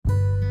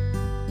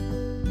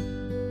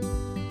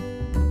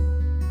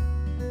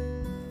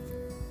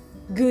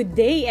Good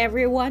day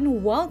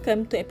everyone!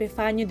 Welcome to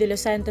Epifanio de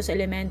los Santos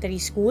Elementary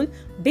School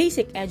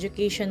Basic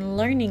Education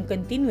Learning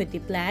Continuity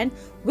Plan,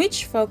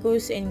 which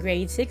focus in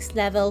grade 6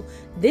 level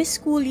this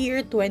school year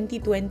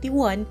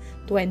 2021-2022.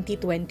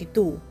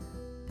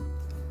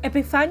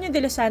 Epifanio de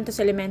los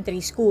Santos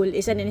Elementary School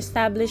is an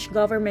established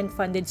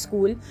government-funded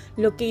school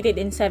located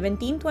in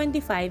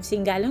 1725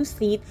 Singalong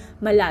Street,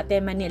 Malate,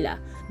 Manila.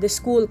 The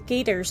school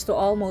caters to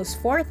almost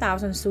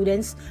 4,000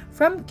 students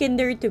from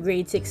kinder to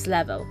grade 6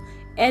 level.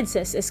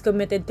 EDSAS is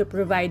committed to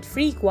provide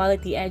free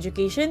quality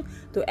education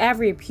to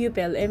every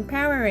pupil,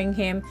 empowering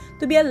him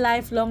to be a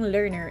lifelong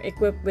learner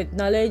equipped with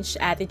knowledge,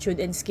 attitude,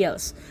 and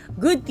skills.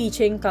 Good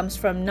teaching comes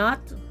from not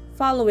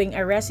following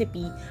a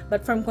recipe,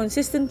 but from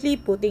consistently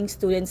putting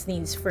students'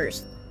 needs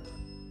first.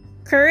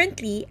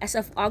 Currently, as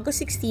of August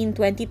 16,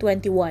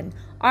 2021,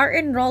 our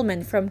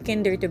enrollment from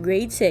kinder to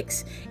grade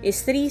 6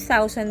 is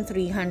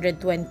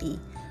 3,320.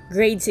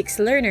 Grade 6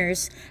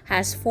 learners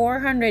has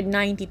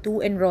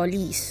 492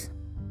 enrollees.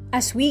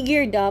 As we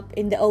geared up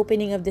in the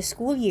opening of the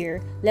school year,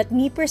 let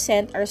me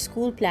present our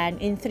school plan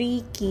in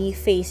 3 key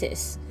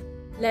phases.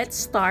 Let's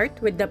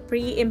start with the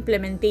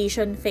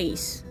pre-implementation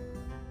phase.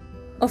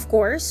 Of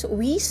course,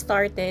 we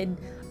started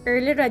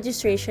early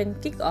registration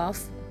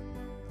kickoff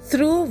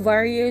through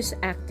various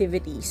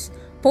activities.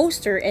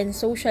 Poster and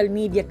social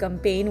media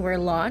campaign were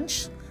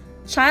launched,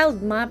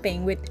 child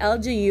mapping with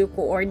LGU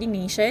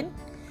coordination,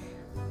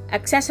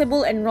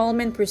 accessible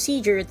enrollment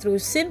procedure through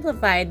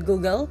simplified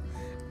Google,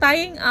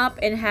 tying up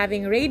and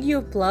having radio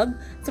plug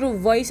through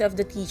Voice of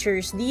the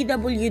Teachers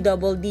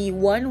DWDD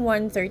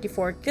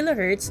 1134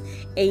 kHz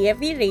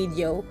AFE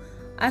radio,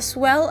 as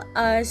well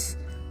as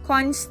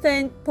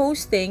constant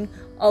posting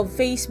of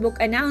Facebook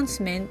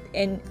announcement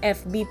and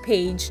FB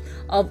page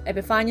of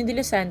Epifanio de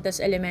los Santos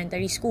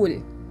Elementary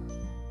School.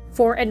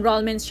 For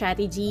enrollment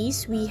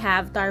strategies, we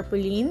have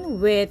tarpaulin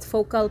with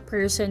focal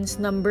person's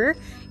number,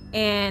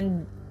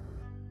 and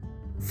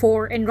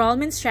for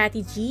enrollment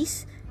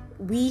strategies,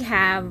 we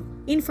have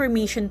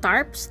information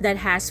tarps that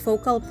has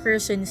focal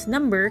person's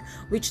number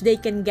which they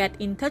can get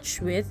in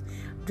touch with,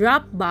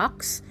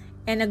 Dropbox,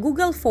 and a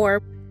Google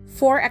form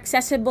for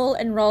accessible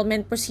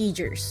enrollment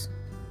procedures.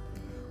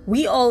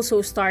 We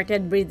also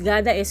started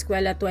Brigada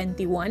Eskwela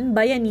 21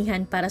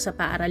 Bayanihan para sa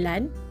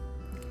Paaralan,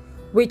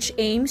 which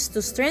aims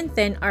to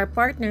strengthen our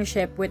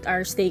partnership with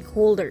our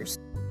stakeholders,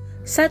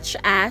 such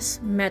as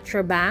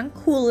Metrobank,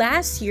 who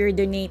last year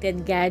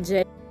donated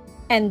gadgets,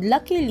 and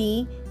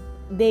luckily,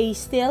 they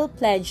still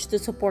pledge to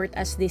support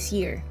us this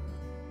year.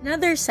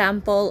 Another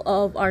sample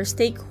of our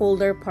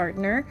stakeholder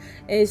partner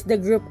is the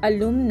group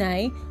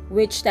Alumni,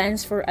 which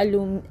stands for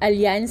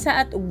Alyansa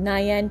at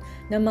Ugnayan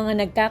ng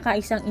mga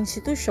nagkakaisang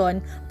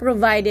institusyon,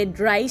 provided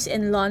rice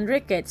and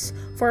laundry kits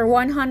for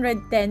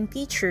 110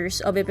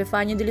 teachers of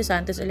Epifanio de los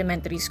Santos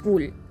Elementary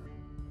School.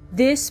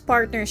 This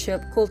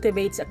partnership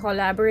cultivates a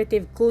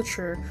collaborative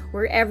culture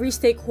where every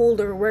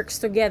stakeholder works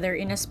together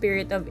in a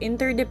spirit of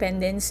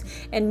interdependence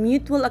and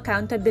mutual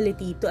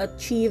accountability to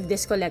achieve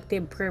this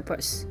collective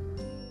purpose.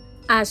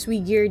 As we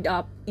geared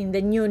up in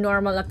the new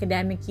normal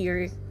academic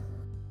year,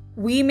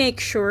 we make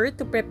sure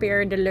to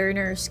prepare the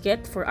learner's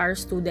kit for our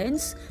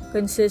students,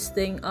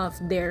 consisting of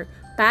their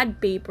pad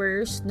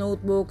papers,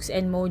 notebooks,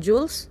 and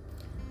modules.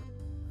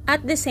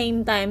 At the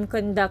same time,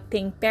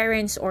 conducting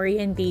parents'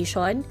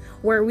 orientation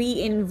where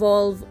we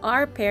involve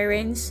our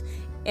parents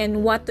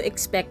and what to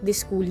expect this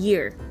school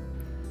year.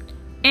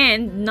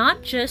 And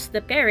not just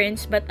the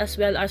parents but as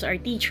well as our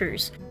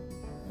teachers.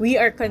 We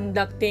are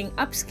conducting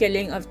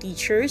upskilling of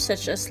teachers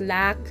such as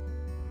LAC,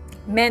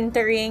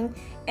 mentoring,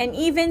 and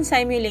even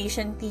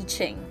simulation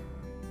teaching.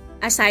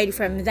 Aside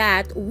from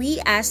that,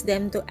 we ask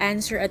them to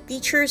answer a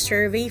teacher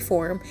survey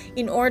form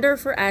in order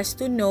for us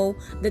to know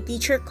the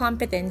teacher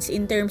competence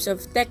in terms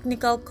of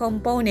technical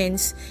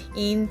components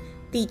in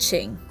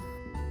teaching.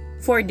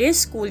 For this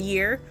school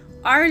year,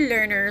 our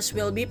learners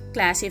will be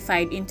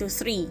classified into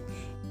 3.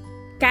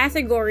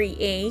 Category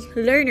A,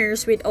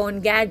 learners with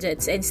own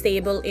gadgets and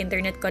stable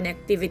internet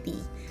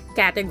connectivity.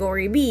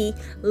 Category B,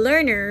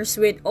 learners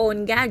with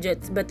own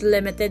gadgets but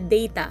limited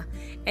data.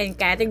 And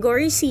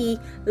Category C,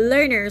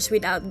 learners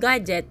without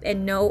gadget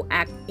and no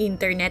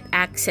internet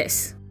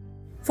access.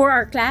 For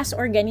our class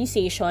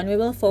organization, we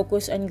will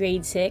focus on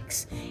grade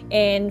 6.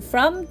 And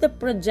from the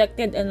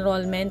projected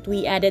enrollment,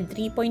 we added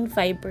 3.5%.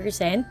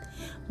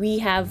 We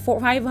have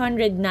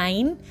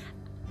 509.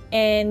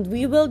 And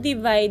we will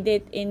divide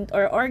it in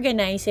or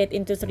organize it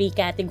into 3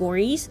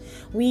 categories.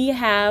 We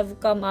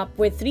have come up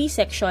with 3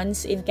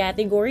 sections in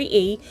Category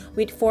A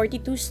with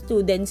 42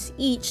 students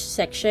each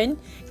section.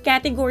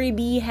 Category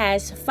B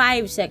has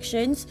 5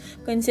 sections,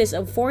 consists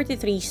of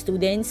 43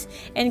 students.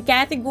 And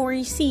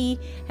Category C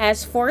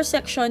has 4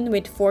 sections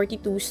with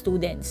 42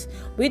 students,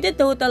 with a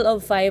total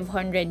of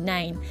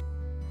 509.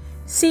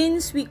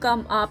 Since we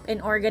come up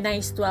and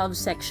organize 12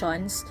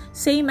 sections,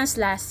 same as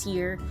last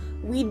year,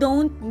 we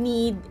don't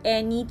need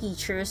any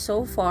teachers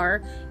so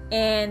far,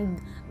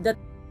 and the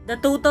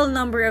total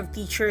number of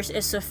teachers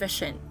is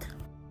sufficient.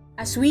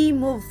 As we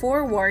move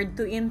forward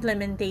to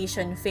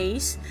implementation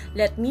phase,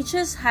 let me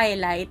just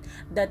highlight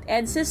that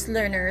EdSys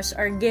learners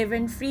are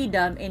given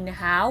freedom in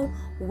how,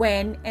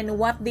 when, and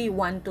what they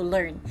want to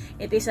learn.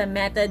 It is a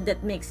method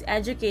that makes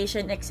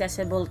education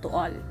accessible to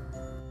all.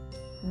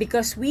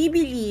 Because we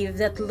believe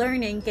that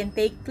learning can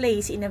take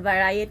place in a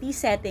variety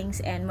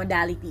settings and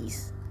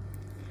modalities.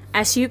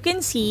 As you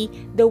can see,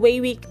 the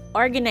way we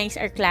organize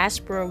our class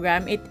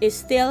program, it is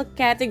still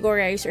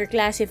categorized or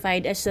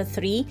classified as the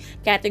three.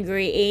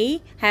 Category A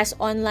has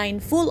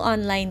full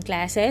online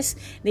classes.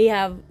 They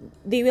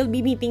will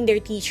be meeting their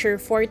teacher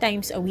 4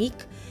 times a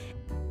week.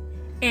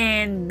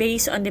 And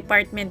based on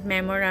Department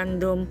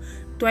Memorandum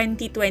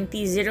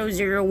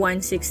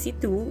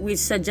 2020-00162,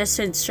 which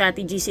suggested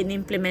strategies in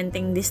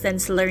implementing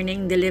distance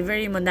learning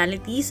delivery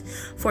modalities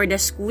for the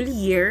school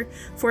year,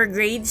 for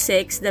grade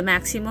 6, the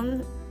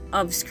maximum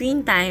of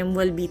screen time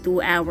will be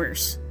 2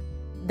 hours.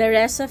 The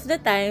rest of the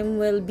time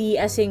will be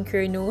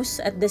asynchronous,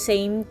 at the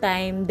same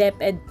time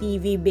DepEd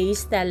TV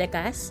based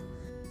telecast,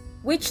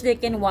 which they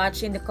can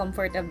watch in the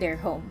comfort of their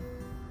home.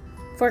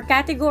 For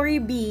Category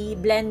B,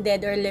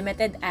 blended or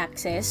limited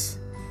access,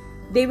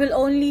 they will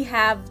only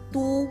have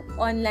 2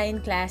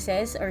 online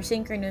classes or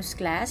synchronous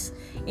class.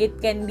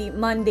 It can be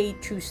Monday,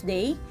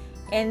 Tuesday,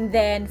 and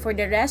then for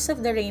the rest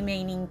of the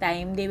remaining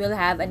time, they will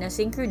have an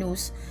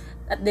asynchronous,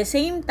 at the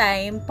same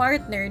time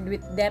partnered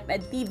with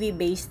DepEd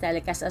TV-based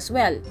telecast as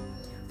well.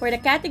 For the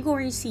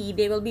Category C,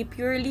 they will be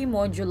purely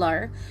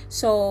modular.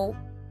 So,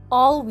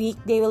 all week,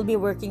 they will be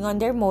working on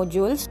their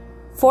modules.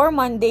 For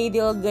Monday,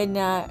 they're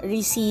gonna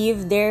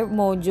receive their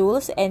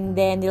modules and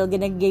then they're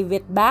gonna give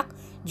it back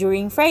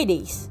during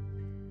Fridays.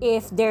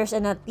 If there's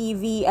a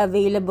TV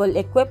available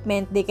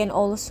equipment, they can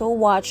also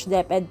watch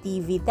DepEd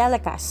TV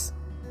telecast.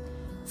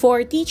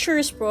 For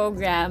teachers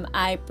program,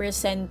 I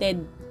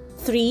presented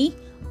 3.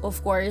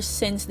 Of course,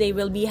 since they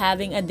will be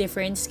having a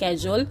different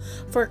schedule.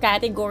 For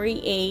Category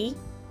A,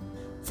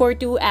 for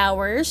 2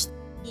 hours,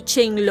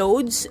 teaching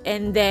loads.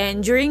 And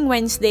then during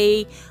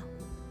Wednesday,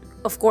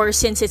 of course,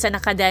 since it's an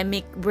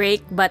academic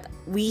break, but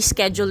we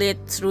schedule it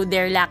through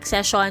their LAC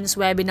sessions,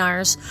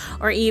 webinars,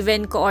 or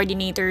even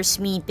coordinators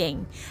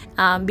meeting.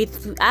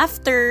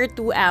 After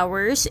 2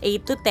 hours,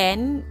 8 to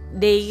 10,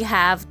 they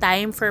have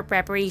time for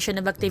preparation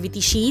of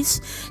activity sheets,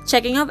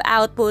 checking of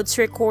outputs,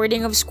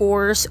 recording of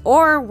scores,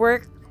 or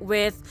work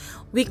with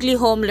weekly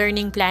home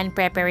learning plan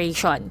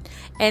preparation.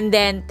 And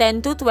then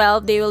 10 to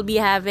 12, they will be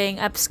having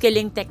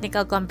upskilling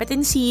technical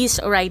competencies,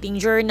 writing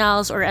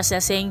journals, or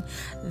assessing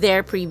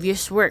their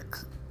previous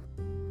work.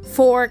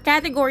 For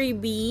Category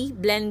B,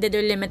 blended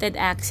or limited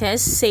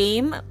access,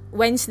 same.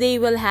 Wednesday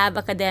will have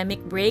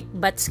academic break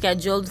but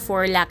scheduled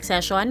for LAC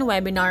session,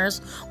 webinars,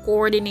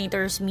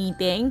 coordinators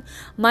meeting.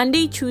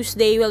 Monday,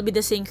 Tuesday will be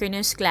the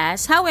synchronous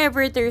class.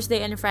 However, Thursday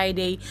and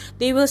Friday,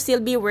 they will still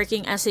be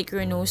working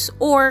asynchronous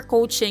or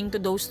coaching to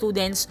those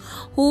students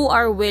who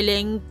are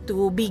willing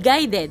to be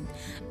guided.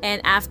 And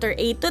after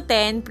 8 to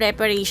 10,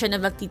 preparation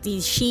of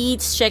activity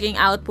sheets, checking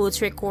outputs,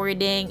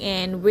 recording,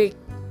 and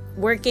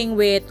working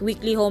with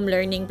weekly home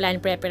learning plan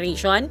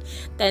preparation.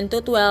 10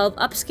 to 12,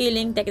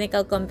 upskilling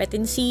technical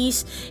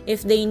competencies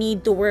if they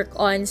need to work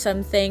on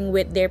something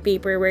with their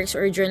paperworks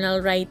or journal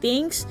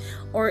writings,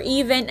 or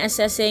even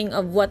assessing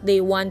of what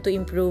they want to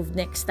improve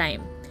next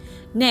time.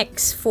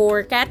 Next,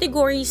 for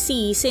Category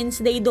C, since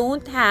they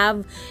don't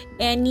have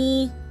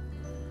any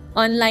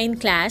online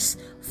class,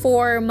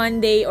 for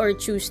Monday or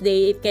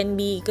Tuesday, it can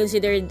be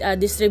considered a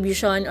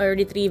distribution or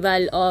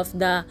retrieval of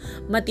the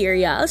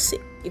materials.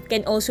 It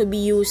can also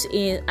be used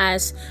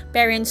as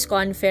parents'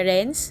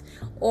 conference,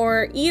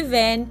 or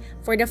even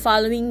for the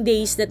following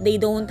days that they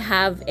don't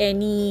have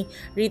any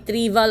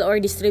retrieval or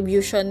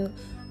distribution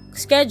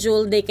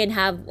schedule, they can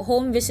have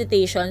home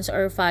visitations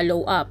or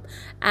follow-up.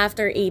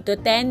 After 8 to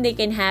 10, they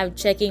can have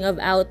checking of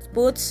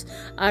outputs,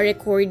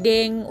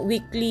 recording,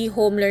 weekly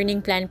home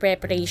learning plan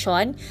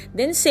preparation.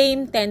 Then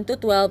same, 10 to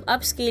 12,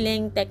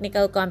 upskilling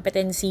technical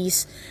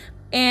competencies,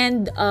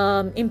 and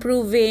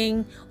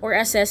improving or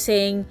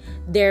assessing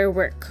their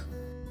work.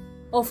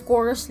 Of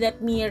course,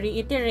 let me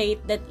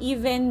reiterate that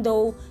even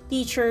though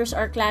teachers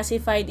are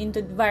classified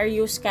into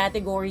various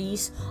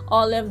categories,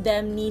 all of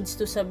them needs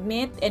to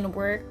submit and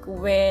work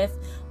with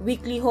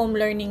weekly home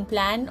learning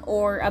plan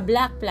or a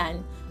black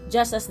plan,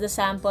 just as the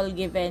sample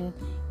given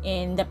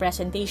in the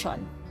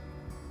presentation.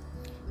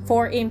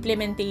 For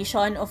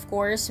implementation, of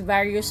course,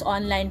 various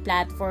online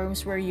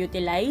platforms were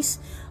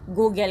utilized: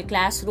 Google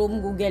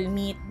Classroom, Google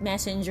Meet,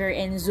 Messenger,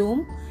 and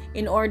Zoom,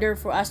 in order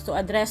for us to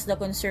address the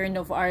concern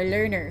of our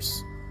learners.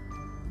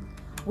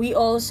 We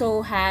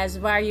also has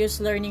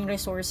various learning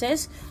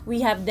resources.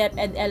 We have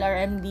DepEd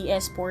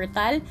LRMDS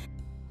portal,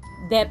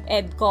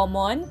 DepEd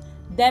Common,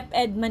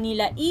 DepEd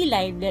Manila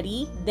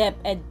e-Library,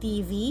 DepEd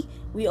TV.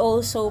 We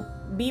also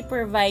be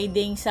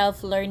providing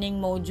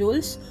self-learning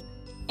modules,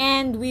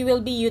 and we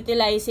will be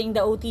utilizing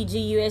the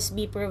OTG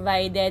USB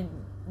provided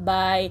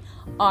by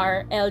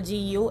our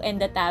LGU and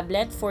the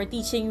tablet for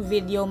teaching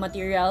video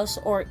materials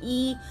or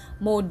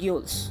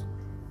e-modules.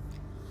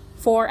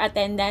 For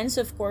attendance,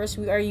 of course,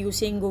 we are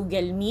using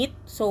Google Meet,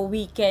 so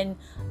we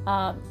can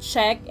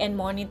check and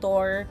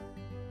monitor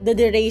the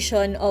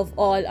duration of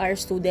all our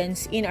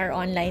students in our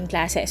online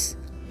classes.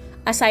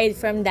 Aside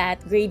from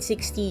that, grade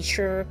 6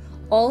 teacher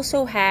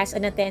also has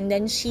an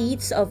attendance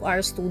sheets of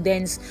our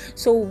students,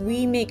 so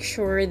we make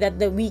sure that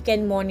we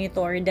can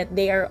monitor that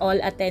they are all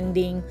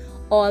attending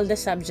all the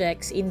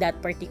subjects in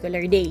that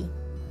particular day.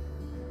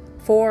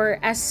 For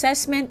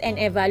assessment and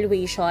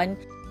evaluation,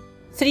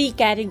 3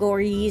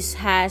 categories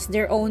has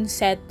their own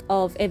set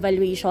of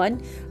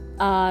evaluation,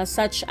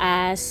 such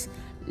as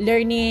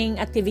learning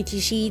activity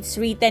sheets,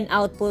 written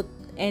output,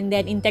 and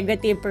then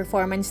integrative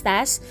performance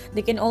tasks.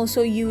 They can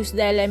also use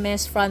the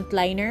LMS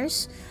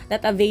frontliners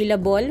that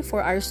available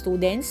for our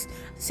students,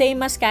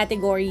 same as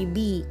category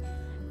B.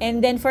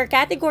 And then for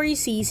category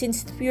C,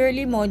 since it's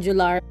purely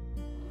modular,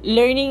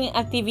 learning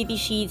activity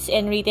sheets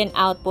and written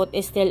output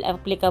is still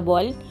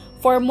applicable.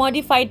 For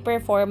modified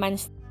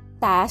performance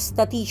tasks,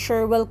 the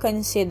teacher will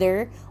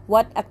consider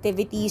what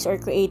activities or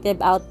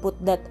creative output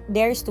that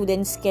their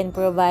students can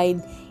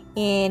provide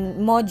in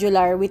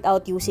modular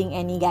without using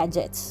any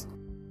gadgets.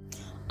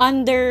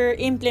 Under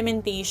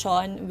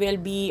implementation will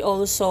be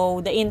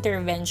also the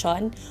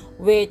intervention,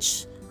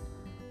 which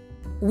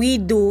we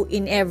do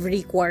in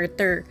every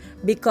quarter,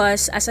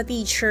 because as a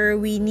teacher,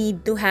 we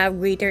need to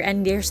have greater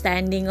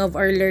understanding of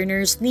our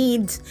learners'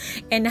 needs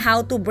and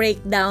how to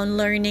break down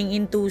learning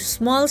into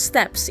small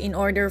steps in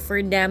order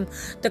for them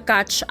to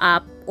catch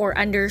up or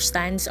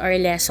understand our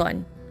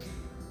lesson.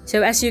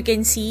 So as you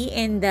can see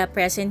in the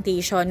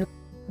presentation,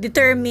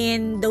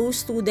 determine those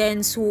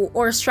students who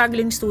or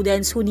struggling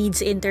students who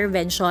needs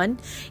intervention,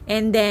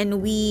 and then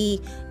we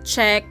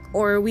check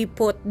or we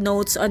put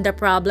notes on the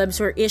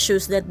problems or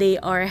issues that they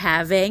are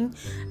having,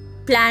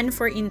 plan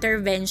for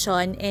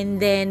intervention, and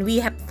then we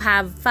have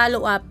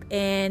follow up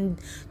and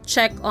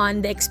check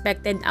on the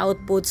expected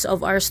outputs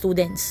of our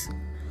students.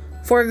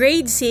 For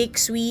grade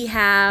 6, we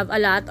have a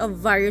lot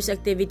of various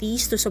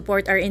activities to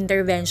support our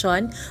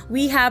intervention.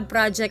 We have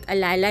Project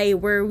Alalay,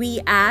 where we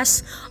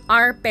ask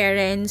our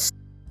parents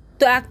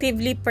to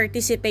actively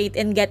participate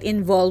and get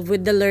involved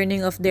with the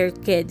learning of their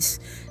kids.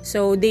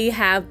 So they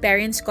have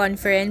parents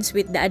conference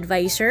with the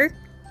advisor,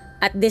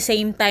 at the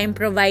same time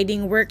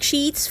providing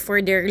worksheets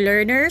for their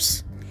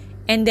learners.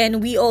 And then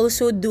we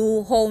also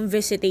do home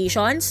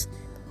visitations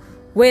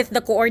with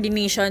the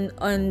coordination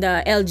on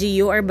the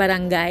LGU or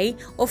barangay,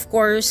 of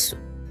course,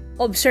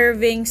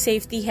 observing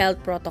safety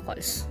health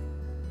protocols.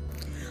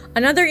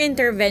 Another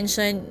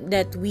intervention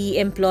that we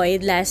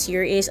employed last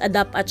year is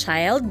Adopt a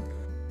Child,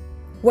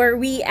 where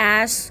we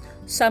ask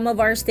some of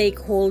our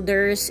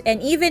stakeholders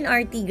and even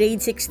our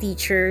grade 6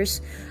 teachers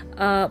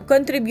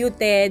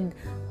contributed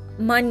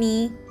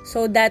money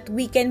so that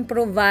we can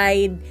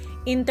provide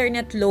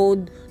internet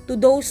load to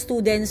those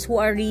students who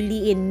are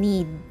really in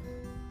need.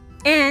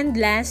 And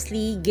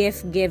lastly,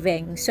 gift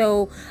giving.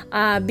 So,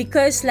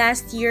 because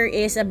last year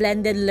is a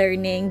blended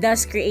learning,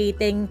 thus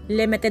creating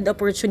limited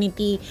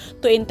opportunity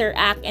to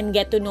interact and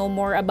get to know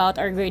more about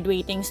our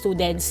graduating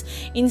students.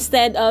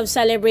 Instead of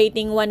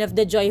celebrating one of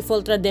the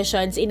joyful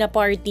traditions in a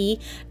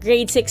party,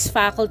 grade 6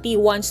 faculty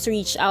wants to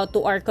reach out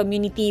to our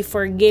community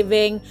for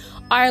giving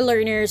our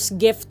learners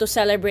gift to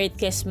celebrate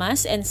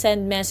Christmas and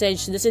send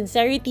message the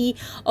sincerity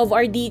of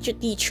our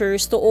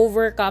teachers to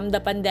overcome the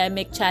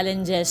pandemic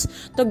challenges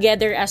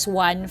together as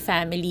one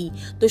family,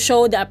 to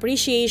show the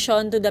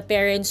appreciation to the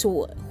parents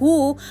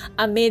who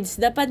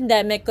amidst the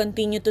pandemic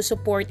continue to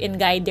support and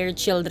guide their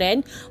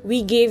children.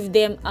 We gave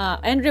them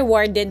and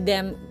rewarded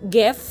them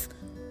gifts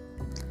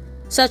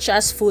such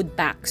as food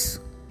packs.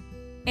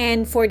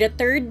 And for the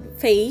third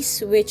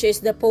phase, which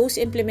is the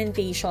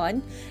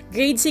post-implementation,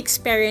 grade 6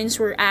 parents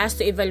were asked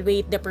to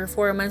evaluate the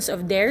performance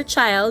of their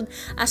child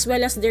as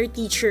well as their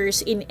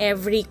teachers in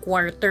every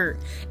quarter.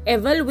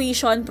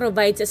 Evaluation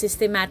provides a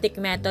systematic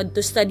method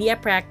to study a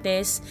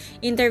practice,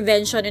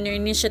 intervention, and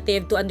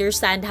initiative to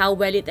understand how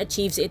well it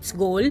achieves its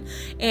goal.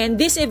 And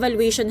this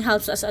evaluation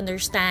helps us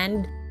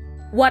understand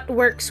what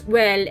works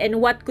well and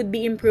what could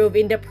be improved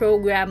in the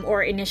program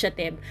or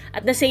initiative.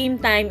 At the same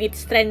time, it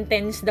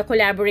strengthens the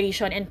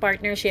collaboration and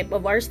partnership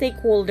of our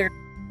stakeholders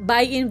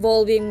by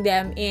involving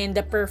them in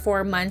the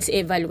performance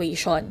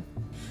evaluation.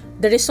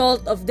 The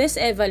result of this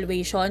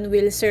evaluation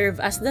will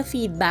serve as the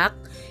feedback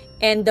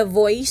and the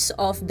voice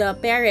of the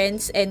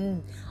parents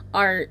and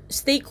our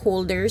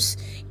stakeholders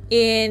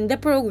in the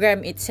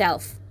program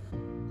itself.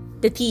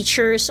 The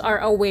teachers are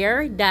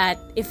aware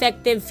that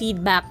effective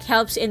feedback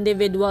helps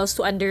individuals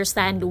to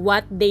understand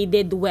what they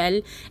did well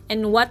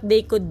and what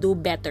they could do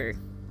better.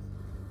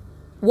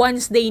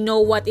 Once they know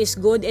what is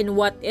good and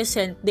what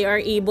isn't, they are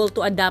able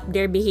to adapt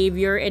their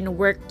behavior and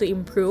work to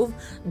improve.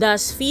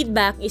 Thus,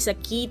 feedback is a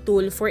key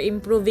tool for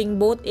improving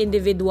both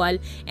individual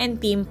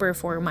and team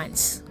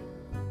performance.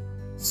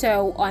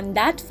 So, on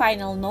that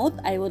final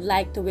note, I would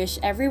like to wish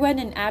everyone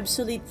an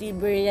absolutely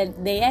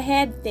brilliant day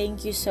ahead.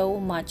 Thank you so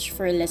much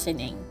for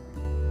listening.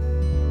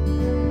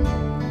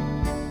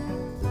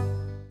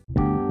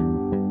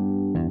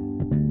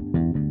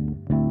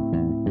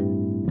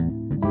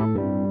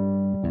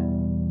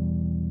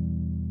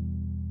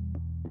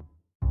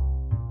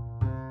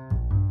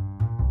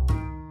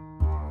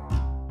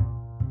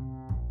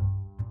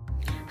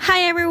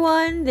 Hi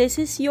everyone, this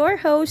is your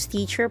host,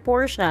 Teacher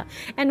Portia,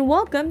 and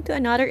welcome to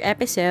another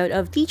episode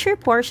of Teacher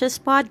Portia's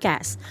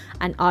podcast,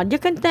 an audio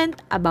content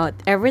about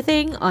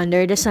everything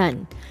under the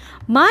sun.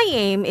 My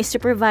aim is to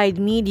provide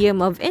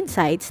medium of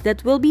insights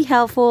that will be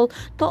helpful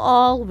to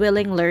all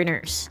willing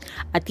learners.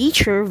 A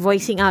teacher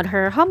voicing out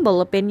her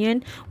humble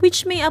opinion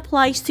which may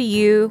apply to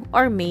you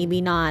or maybe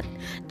not.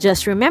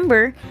 Just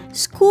remember,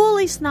 school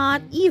is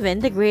not even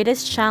the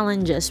greatest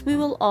challenges we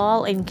will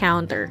all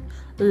encounter.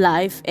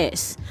 Life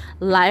is.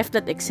 Life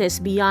that exists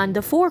beyond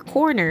the four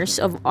corners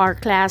of our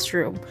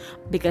classroom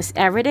because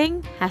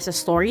everything has a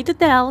story to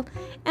tell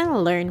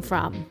and learn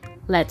from.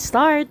 Let's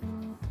start!